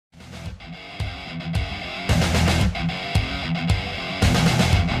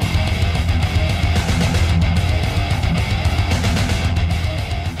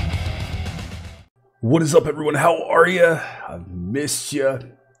What is up, everyone? How are you? I've missed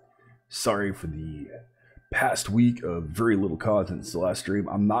you. Sorry for the past week of very little content since the last stream.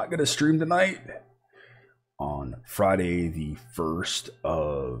 I'm not going to stream tonight on Friday, the 1st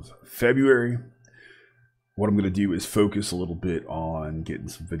of February. What I'm going to do is focus a little bit on getting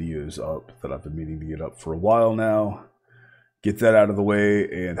some videos up that I've been meaning to get up for a while now. Get that out of the way,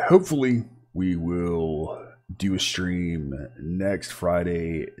 and hopefully we will do a stream next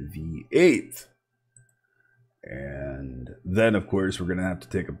Friday, the 8th. And then, of course, we're going to have to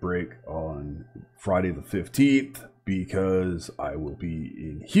take a break on Friday the 15th because I will be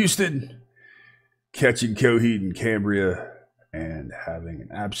in Houston catching Coheed and Cambria and having an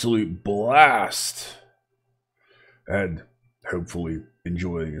absolute blast, and hopefully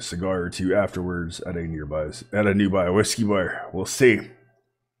enjoying a cigar or two afterwards at a nearby whiskey bar. We'll see.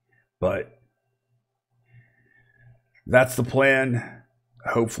 But that's the plan.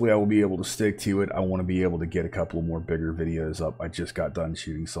 Hopefully I will be able to stick to it. I want to be able to get a couple more bigger videos up. I just got done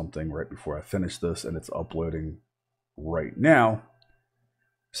shooting something right before I finished this, and it's uploading right now.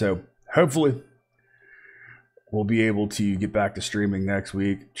 So hopefully we'll be able to get back to streaming next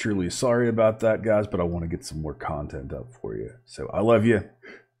week. Truly sorry about that, guys, but I want to get some more content up for you. So I love you.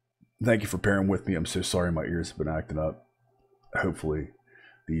 Thank you for pairing with me. I'm so sorry my ears have been acting up. Hopefully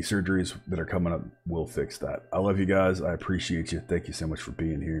the surgeries that are coming up will fix that. I love you guys. I appreciate you. Thank you so much for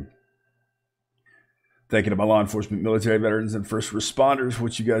being here. Thank you to my law enforcement, military veterans, and first responders for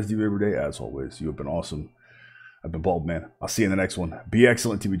what you guys do every day. As always, you have been awesome. I've been Baldman. I'll see you in the next one. Be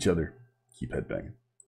excellent to each other. Keep headbanging.